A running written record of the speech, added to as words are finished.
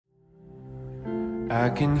I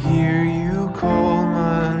can hear you call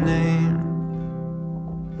my name.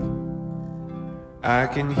 I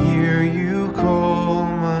can hear you call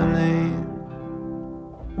my name.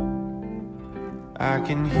 I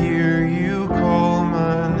can hear you call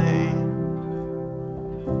my name.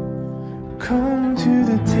 Come to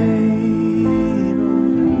the table,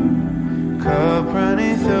 cup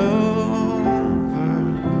runneth over.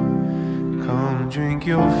 Come drink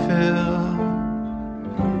your fill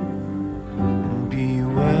and be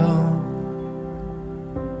well.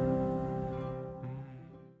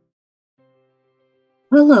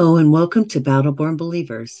 Hello and welcome to BattleBorn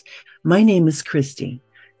Believers. My name is Christy.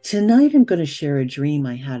 Tonight I'm going to share a dream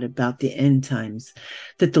I had about the end times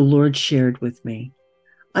that the Lord shared with me.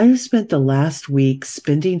 I have spent the last week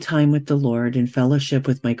spending time with the Lord in fellowship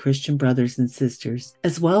with my Christian brothers and sisters,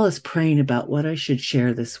 as well as praying about what I should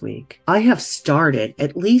share this week. I have started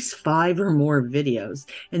at least 5 or more videos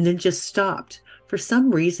and then just stopped. For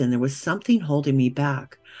some reason, there was something holding me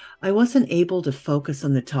back. I wasn't able to focus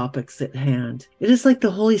on the topics at hand. It is like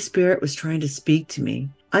the Holy Spirit was trying to speak to me.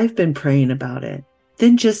 I've been praying about it.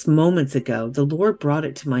 Then just moments ago, the Lord brought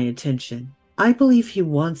it to my attention. I believe He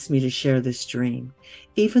wants me to share this dream.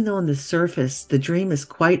 Even though on the surface, the dream is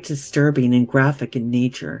quite disturbing and graphic in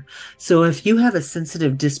nature. So if you have a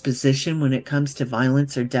sensitive disposition when it comes to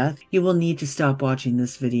violence or death, you will need to stop watching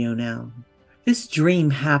this video now. This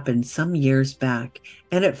dream happened some years back,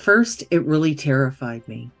 and at first it really terrified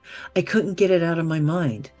me. I couldn't get it out of my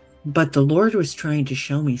mind, but the Lord was trying to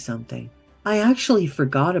show me something. I actually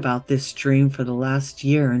forgot about this dream for the last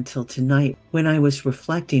year until tonight when I was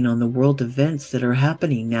reflecting on the world events that are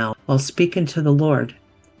happening now while speaking to the Lord.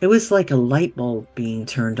 It was like a light bulb being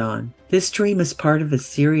turned on. This dream is part of a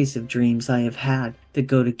series of dreams I have had that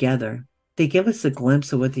go together. They give us a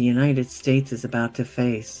glimpse of what the United States is about to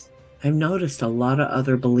face. I've noticed a lot of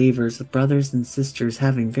other believers, brothers and sisters,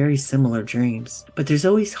 having very similar dreams, but there's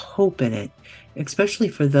always hope in it, especially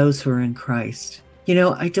for those who are in Christ. You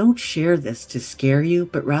know, I don't share this to scare you,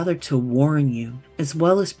 but rather to warn you, as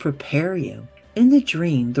well as prepare you. In the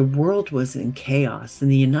dream, the world was in chaos, and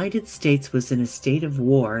the United States was in a state of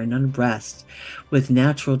war and unrest with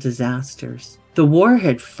natural disasters. The war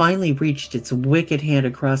had finally reached its wicked hand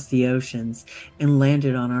across the oceans and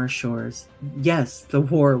landed on our shores. Yes, the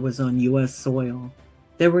war was on U.S. soil.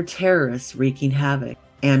 There were terrorists wreaking havoc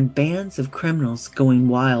and bands of criminals going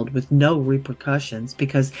wild with no repercussions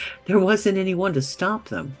because there wasn't anyone to stop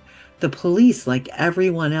them. The police, like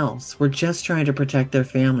everyone else, were just trying to protect their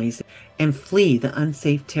families and flee the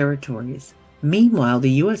unsafe territories. Meanwhile,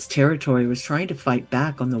 the U.S. territory was trying to fight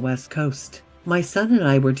back on the West Coast. My son and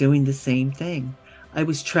I were doing the same thing. I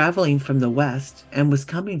was traveling from the west and was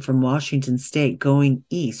coming from Washington State going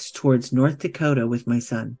east towards North Dakota with my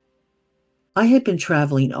son. I had been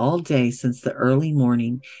traveling all day since the early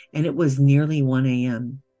morning, and it was nearly 1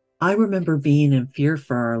 a.m. I remember being in fear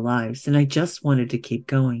for our lives, and I just wanted to keep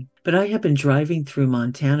going. But I had been driving through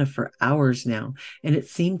Montana for hours now, and it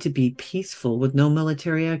seemed to be peaceful with no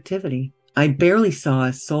military activity. I barely saw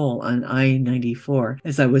a soul on I-94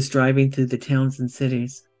 as I was driving through the towns and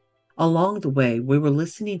cities. Along the way, we were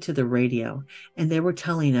listening to the radio, and they were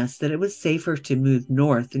telling us that it was safer to move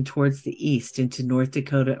north and towards the east into North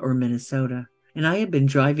Dakota or Minnesota. And I had been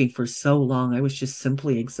driving for so long, I was just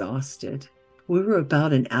simply exhausted. We were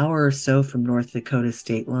about an hour or so from North Dakota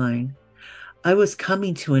state line. I was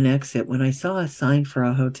coming to an exit when I saw a sign for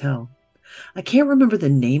a hotel. I can't remember the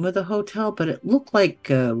name of the hotel, but it looked like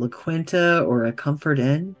La Quinta or a Comfort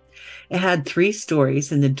Inn. It had 3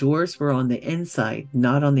 stories, and the doors were on the inside,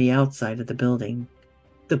 not on the outside of the building.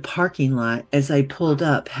 The parking lot, as I pulled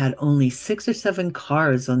up, had only 6 or 7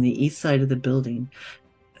 cars on the east side of the building.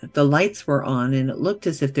 The lights were on, and it looked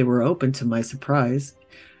as if they were open to my surprise.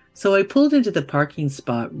 So I pulled into the parking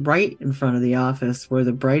spot right in front of the office where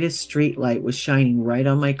the brightest street light was shining right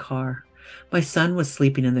on my car. My son was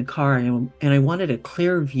sleeping in the car, and I wanted a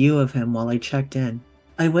clear view of him while I checked in.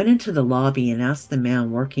 I went into the lobby and asked the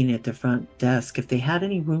man working at the front desk if they had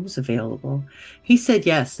any rooms available. He said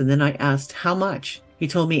yes, and then I asked how much. He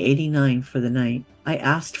told me $89 for the night. I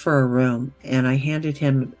asked for a room, and I handed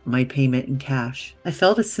him my payment in cash. I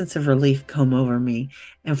felt a sense of relief come over me,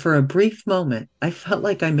 and for a brief moment, I felt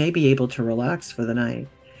like I may be able to relax for the night.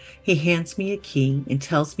 He hands me a key and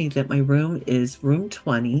tells me that my room is room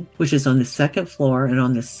 20, which is on the 2nd floor and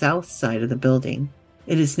on the south side of the building.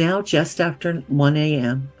 It is now just after 1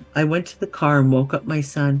 a.m. I went to the car and woke up my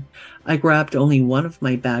son. I grabbed only one of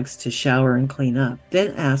my bags to shower and clean up,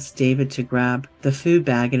 then asked David to grab the food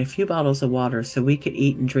bag and a few bottles of water so we could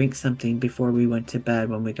eat and drink something before we went to bed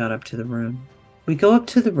when we got up to the room. We go up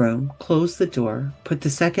to the room, close the door, put the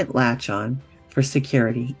second latch on, for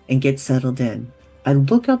security and get settled in. I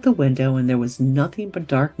looked out the window and there was nothing but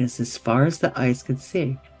darkness as far as the eyes could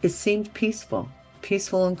see. It seemed peaceful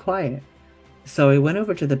and quiet. So I went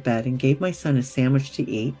over to the bed and gave my son a sandwich to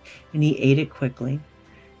eat, and he ate it quickly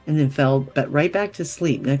and then fell right back to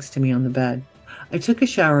sleep next to me on the bed. I took a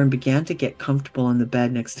shower and began to get comfortable on the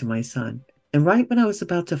bed next to my son. And right when I was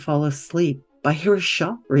about to fall asleep, I hear a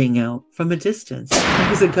shot ring out from a distance. It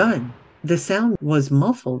was a gun. The sound was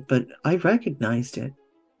muffled, but I recognized it.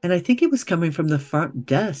 And I think it was coming from the front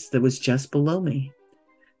desk that was just below me.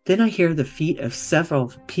 Then I hear the feet of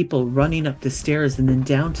several people running up the stairs and then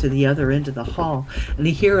down to the other end of the hall. And I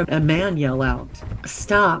hear a man yell out,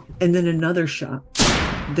 "Stop!" And then another shot.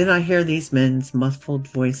 Then I hear these men's muffled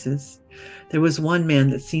voices. There was one man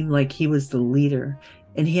that seemed like he was the leader,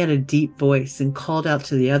 and he had a deep voice and called out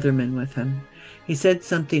to the other men with him. He said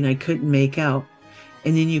something I couldn't make out,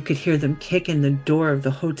 and then you could hear them kick in the door of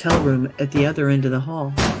the hotel room at the other end of the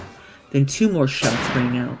hall. Then 2 more shots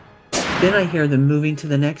rang out. Then I hear them moving to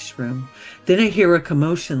the next room. Then I hear a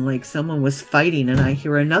commotion like someone was fighting, and I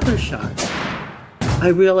hear another shot. I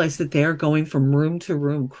realize that they are going from room to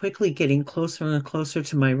room, quickly getting closer and closer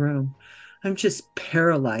to my room. I'm just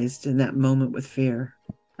paralyzed in that moment with fear.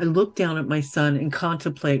 I look down at my son and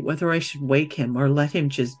contemplate whether I should wake him or let him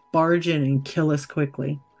just barge in and kill us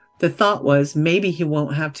quickly. The thought was, maybe he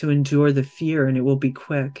won't have to endure the fear and it will be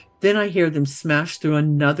quick. Then I hear them smash through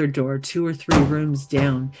another door 2 or 3 rooms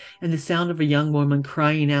down, and the sound of a young woman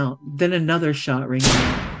crying out. Then another shot ring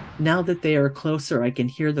out. Now that they are closer, I can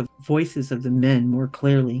hear the voices of the men more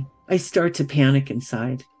clearly. I start to panic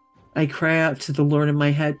inside. I cry out to the Lord in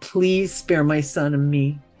my head, "Please spare my son and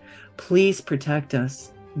me. Please protect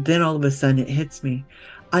us." Then all of a sudden it hits me.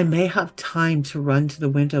 I may have time to run to the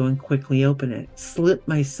window and quickly open it, slip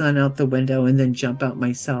my son out the window, and then jump out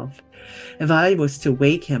myself. If I was to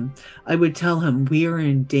wake him, I would tell him we are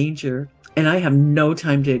in danger and I have no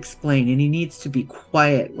time to explain, and he needs to be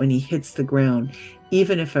quiet when he hits the ground,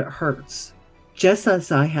 even if it hurts. Just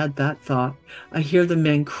as I had that thought, I hear the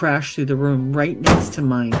men crash through the room right next to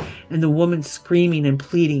mine, and the woman screaming and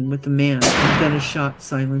pleading with the man, and then a shot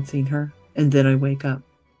silencing her, and then I wake up.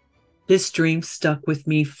 This dream stuck with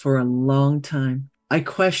me for a long time. I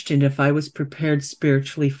questioned if I was prepared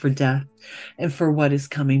spiritually for death and for what is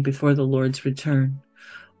coming before the Lord's return.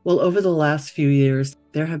 Well, over the last few years,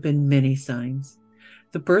 there have been many signs.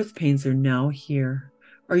 The birth pains are now here.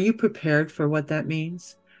 Are you prepared for what that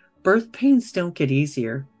means? Birth pains don't get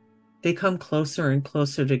easier. They come closer and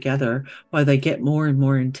closer together while they get more and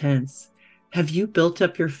more intense. Have you built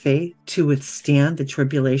up your faith to withstand the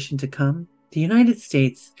tribulation to come? The United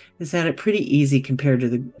States has had it pretty easy compared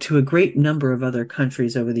to a great number of other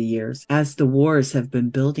countries over the years, as the wars have been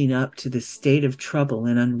building up to the state of trouble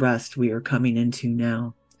and unrest we are coming into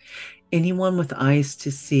now. Anyone with eyes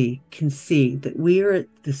to see can see that we are at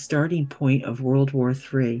the starting point of World War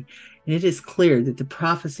III, and it is clear that the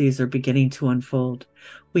prophecies are beginning to unfold.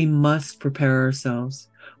 We must prepare ourselves.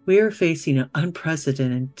 We are facing an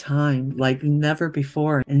unprecedented time like never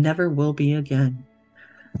before and never will be again.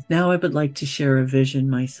 Now I would like to share a vision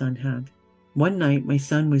my son had. One night my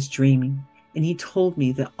son was dreaming, and he told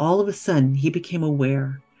me that all of a sudden he became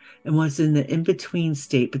aware and was in the in-between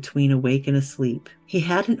state between awake and asleep. He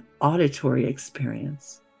had an auditory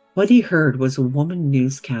experience. What he heard was a woman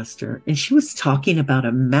newscaster, and she was talking about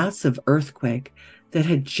a massive earthquake that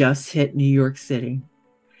had just hit New York City.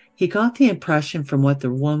 He got the impression from what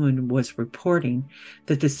the woman was reporting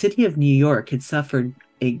that the city of New York had suffered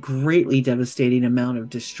a greatly devastating amount of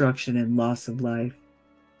destruction and loss of life.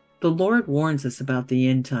 The Lord warns us about the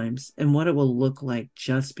end times and what it will look like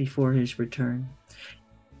just before his return.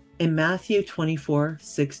 In Matthew 24,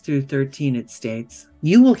 6-13, it states,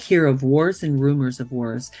 "You will hear of wars and rumors of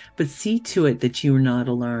wars, but see to it that you are not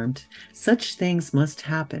alarmed. Such things must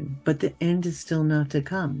happen, but the end is still not to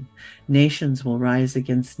come. Nations will rise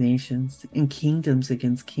against nations, and kingdoms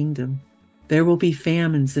against kingdom. There will be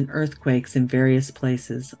famines and earthquakes in various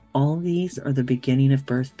places. All these are the beginning of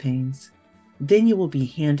birth pains. Then you will be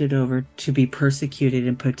handed over to be persecuted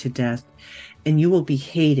and put to death, and you will be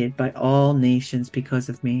hated by all nations because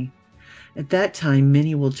of me. At that time,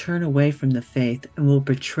 many will turn away from the faith and will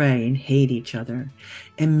betray and hate each other.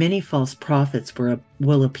 And many false prophets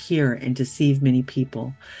will appear and deceive many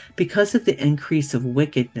people. Because of the increase of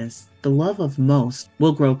wickedness, the love of most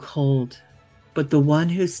will grow cold. But the one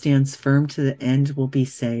who stands firm to the end will be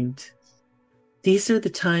saved." These are the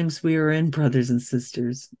times we are in, brothers and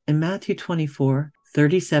sisters. In Matthew 24,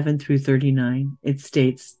 37-39, it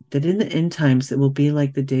states that in the end times it will be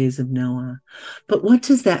like the days of Noah. But what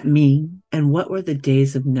does that mean? And what were the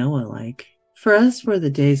days of Noah like? For as were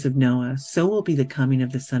the days of Noah, so will be the coming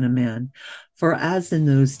of the Son of Man. For as in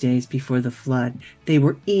those days before the flood, they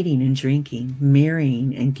were eating and drinking,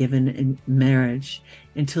 marrying and given in marriage,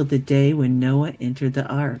 until the day when Noah entered the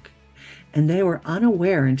ark. And they were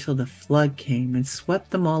unaware until the flood came and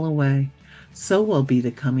swept them all away. So will be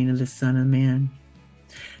the coming of the Son of Man.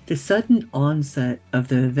 The sudden onset of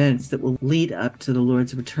the events that will lead up to the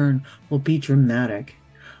Lord's return will be dramatic.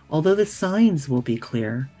 Although the signs will be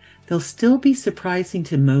clear, they'll still be surprising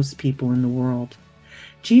to most people in the world.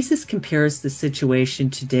 Jesus compares the situation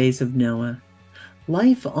to days of Noah.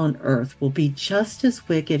 Life on earth will be just as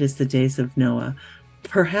wicked as the days of Noah.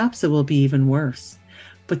 Perhaps it will be even worse.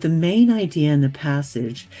 But the main idea in the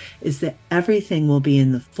passage is that everything will be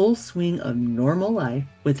in the full swing of normal life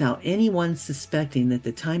without anyone suspecting that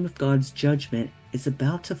the time of God's judgment is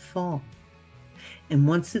about to fall. And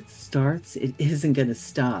once it starts, it isn't going to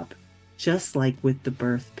stop, just like with the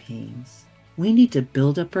birth pains. We need to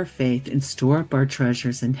build up our faith and store up our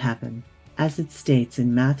treasures in heaven, as it states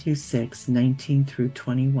in Matthew 6:19 through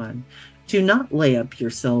 21. Do not lay up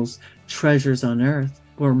yourselves treasures on earth,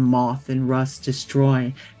 where moth and rust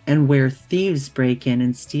destroy, and where thieves break in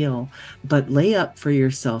and steal, but lay up for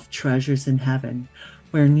yourself treasures in heaven,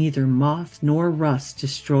 where neither moth nor rust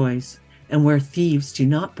destroys, and where thieves do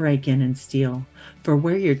not break in and steal. For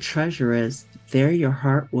where your treasure is, there your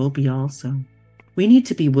heart will be also. We need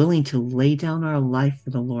to be willing to lay down our life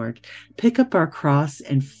for the Lord, pick up our cross,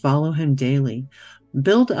 and follow him daily.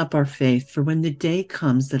 Build up our faith, for when the day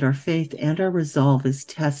comes that our faith and our resolve is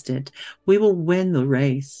tested, we will win the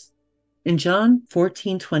race. In John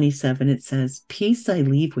 14:27, it says, "Peace I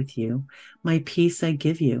leave with you, my peace I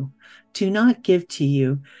give you. Do not give to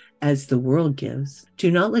you as the world gives. Do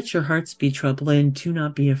not let your hearts be troubled, and do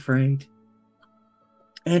not be afraid."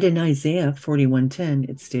 And in Isaiah 41:10,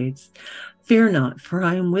 it states, "Fear not, for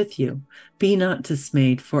I am with you. Be not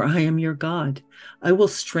dismayed, for I am your God. I will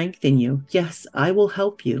strengthen you. Yes, I will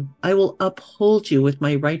help you. I will uphold you with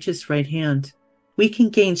my righteous right hand." We can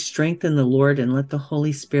gain strength in the Lord and let the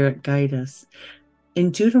Holy Spirit guide us.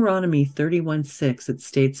 In Deuteronomy 31:6, it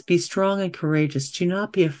states, "Be strong and courageous. Do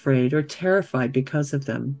not be afraid or terrified because of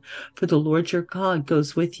them. For the Lord your God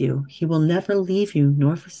goes with you. He will never leave you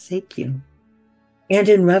nor forsake you." And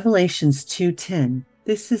in Revelations 2:10,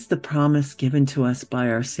 this is the promise given to us by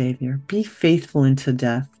our Savior: "Be faithful unto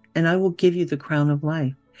death, and I will give you the crown of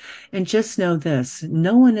life." And just know this,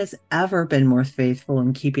 no one has ever been more faithful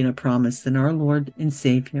in keeping a promise than our Lord and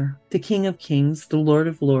Savior, the King of Kings, the Lord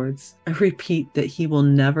of Lords. I repeat that he will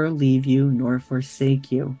never leave you nor forsake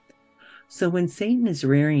you. So when Satan is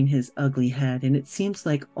rearing his ugly head and it seems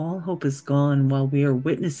like all hope is gone while we are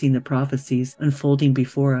witnessing the prophecies unfolding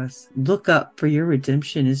before us, look up, for your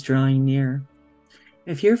redemption is drawing near.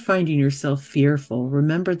 If you're finding yourself fearful,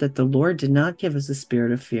 remember that the Lord did not give us a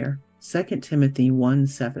spirit of fear. 2 Timothy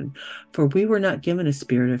 1:7, "For we were not given a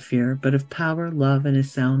spirit of fear, but of power, love, and a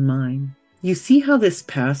sound mind." You see how this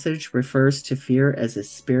passage refers to fear as a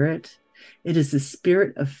spirit? It is a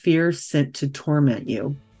spirit of fear sent to torment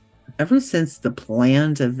you. Ever since the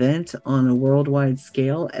planned event on a worldwide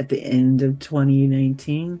scale at the end of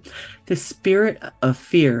 2019, the spirit of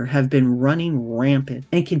fear have been running rampant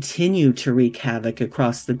and continue to wreak havoc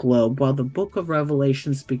across the globe while the book of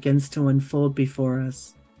Revelations begins to unfold before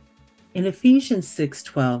us. In Ephesians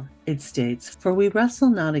 6:12, it states, "For we wrestle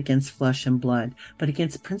not against flesh and blood, but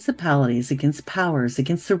against principalities, against powers,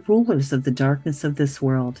 against the rulers of the darkness of this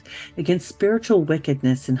world, against spiritual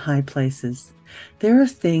wickedness in high places." There are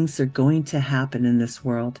things that are going to happen in this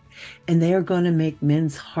world, and they are going to make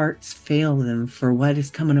men's hearts fail them for what is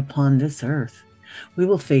coming upon this earth. We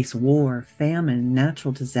will face war, famine,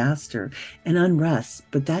 natural disaster, and unrest,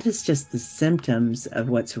 but that is just the symptoms of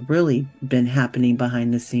what's really been happening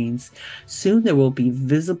behind the scenes. Soon there will be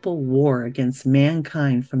visible war against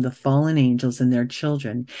mankind from the fallen angels and their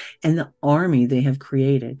children and the army they have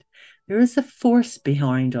created. There is a force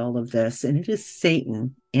behind all of this, and it is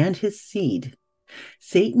Satan and his seed.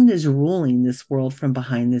 Satan is ruling this world from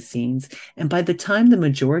behind the scenes, and by the time the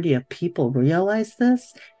majority of people realize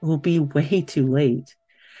this, it will be way too late.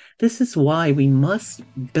 This is why we must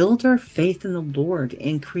build our faith in the Lord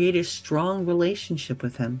and create a strong relationship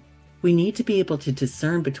with him. We need to be able to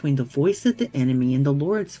discern between the voice of the enemy and the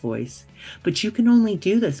Lord's voice, but you can only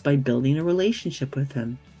do this by building a relationship with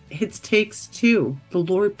him. It takes two. The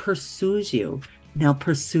Lord pursues you. Now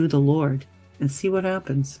pursue the Lord and see what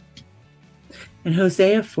happens. In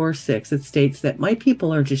Hosea 4:6, it states that my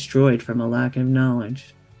people are destroyed from a lack of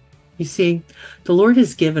knowledge. You see, the Lord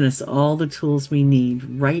has given us all the tools we need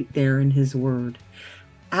right there in his word.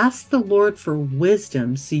 Ask the Lord for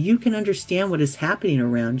wisdom so you can understand what is happening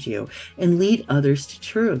around you and lead others to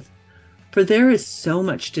truth. For there is so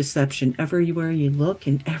much deception everywhere you look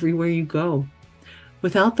and everywhere you go.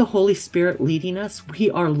 Without the Holy Spirit leading us, we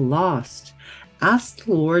are lost. Ask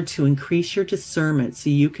the Lord to increase your discernment so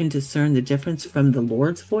you can discern the difference from the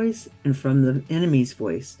Lord's voice and from the enemy's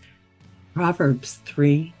voice. Proverbs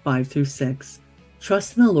 3:5-6.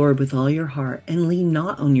 Trust in the Lord with all your heart and lean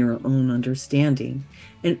not on your own understanding.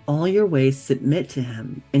 In all your ways submit to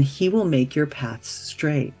him, and he will make your paths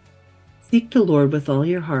straight. Seek the Lord with all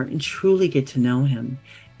your heart and truly get to know him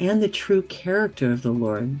and the true character of the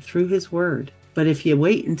Lord through his word. But if you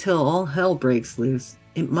wait until all hell breaks loose,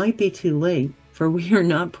 it might be too late, for we are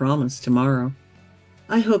not promised tomorrow.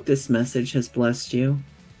 I hope this message has blessed you.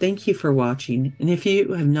 Thank you for watching, and if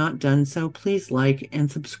you have not done so, please like and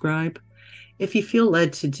subscribe. If you feel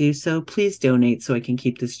led to do so, please donate so I can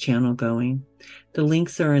keep this channel going. The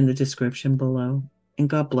links are in the description below, and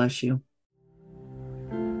God bless you.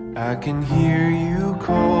 I can hear you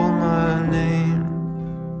call my name.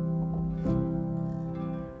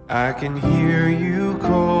 I can hear you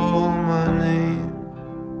call my name.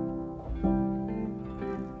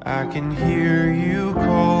 I can hear you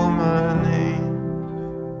call my name.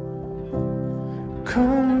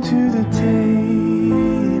 Come to the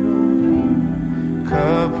table,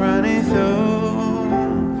 cup runneth over.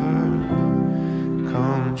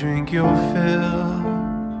 Come drink your fill.